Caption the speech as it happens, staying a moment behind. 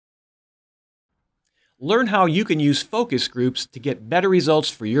Learn how you can use focus groups to get better results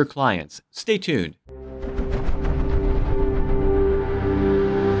for your clients. Stay tuned.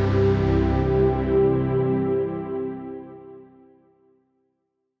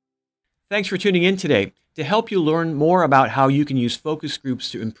 Thanks for tuning in today. To help you learn more about how you can use focus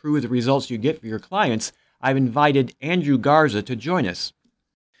groups to improve the results you get for your clients, I've invited Andrew Garza to join us.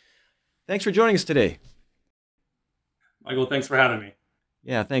 Thanks for joining us today. Michael, thanks for having me.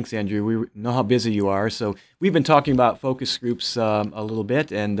 Yeah, thanks, Andrew. We know how busy you are. So we've been talking about focus groups a little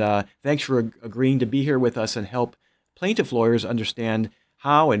bit, and thanks for agreeing to be here with us and help plaintiff lawyers understand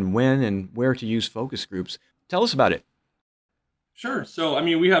how and when and where to use focus groups. Tell us about it. Sure. So,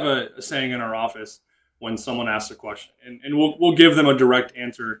 we have a saying in our office when someone asks a question, and we'll give them a direct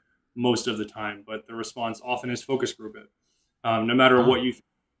answer most of the time, but the response often is focus group it. No matter what you think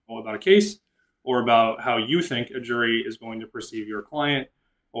about a case or about how you think a jury is going to perceive your client,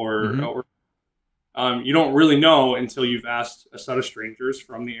 or you don't really know until you've asked a set of strangers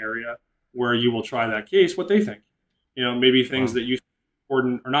from the area where you will try that case what they think. Maybe things that you think are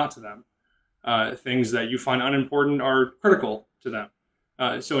important are not to them. Things that you find unimportant are critical to them.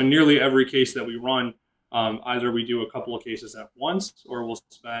 So in nearly every case that we run, either we do a couple of cases at once, or we'll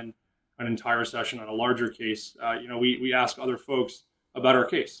spend an entire session on a larger case. We ask other folks about our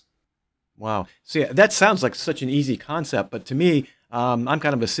case. Wow. See, that sounds like such an easy concept, but to me, I'm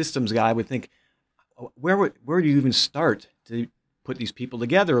kind of a systems guy. I would think, where do you even start to put these people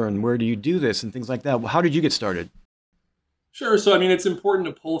together, and where do you do this and things like that? How did you get started? Sure. So, it's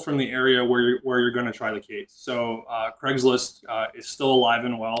important to pull from the area where you're going to try the case. So, Craigslist is still alive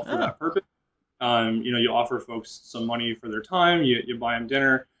and well for that purpose. You offer folks some money for their time. You buy them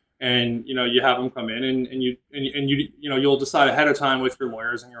dinner, and you have them come in, and you'll decide ahead of time with your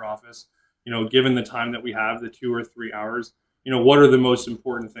lawyers in your office. Given the time that we have, the 2 or 3 hours, what are the most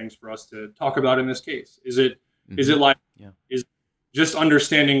important things for us to talk about in this case? Is it just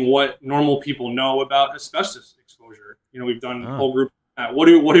understanding what normal people know about asbestos exposure? We've done a whole group. What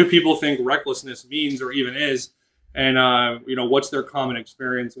do people think recklessness means or even is? And, what's their common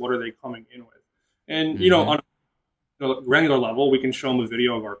experience? What are they coming in with? And, on a granular level, we can show them a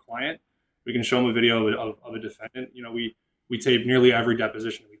video of our client. We can show them a video of a defendant. We tape nearly every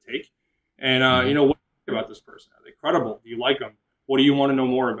deposition we take. And, what do you think about this person? Are they credible? Do you like them? What do you want to know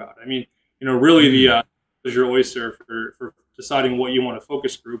more about? Really the is your oyster for deciding what you want to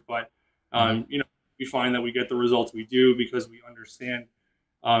focus group. But, we find that we get the results we do because we understand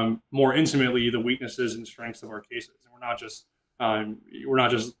more intimately the weaknesses and strengths of our cases. And we're not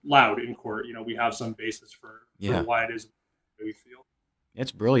just loud in court. We have some basis for why it is that we feel.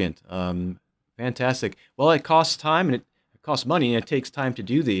 It's brilliant. Fantastic. Well, it costs time and it costs money, and it takes time to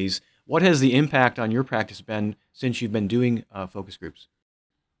do these. What has the impact on your practice been since you've been doing focus groups?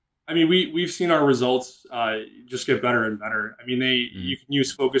 We've seen our results just get better and better. You can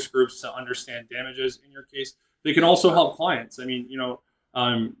use focus groups to understand damages in your case. They can also help clients.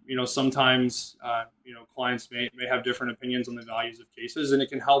 Sometimes clients may have different opinions on the values of cases, and it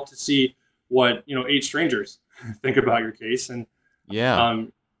can help to see what 8 strangers think about your case. And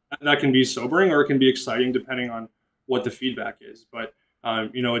that can be sobering, or it can be exciting depending on what the feedback is. But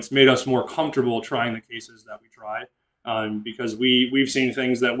it's made us more comfortable trying the cases that we try. Because we've seen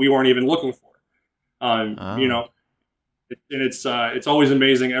things that we weren't even looking for, and it's always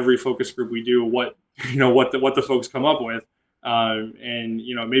amazing every focus group we do what the folks come up with, and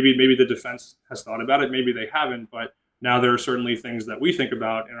maybe the defense has thought about it, maybe they haven't, but now there are certainly things that we think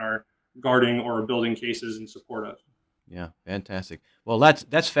about in our guarding or building cases in support of. Yeah, fantastic. Well,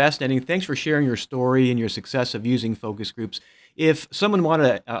 that's fascinating. Thanks for sharing your story and your success of using focus groups. If someone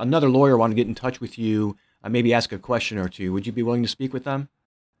another lawyer wanted to get in touch with you, maybe ask a question or two, would you be willing to speak with them?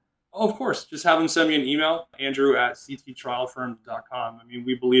 Oh, of course. Just have them send me an email, andrew@cttrialfirms.com.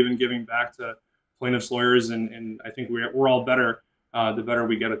 We believe in giving back to plaintiffs' lawyers, and I think we're all better the better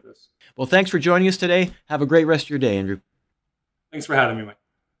we get at this. Well, thanks for joining us today. Have a great rest of your day, Andrew. Thanks for having me, Mike.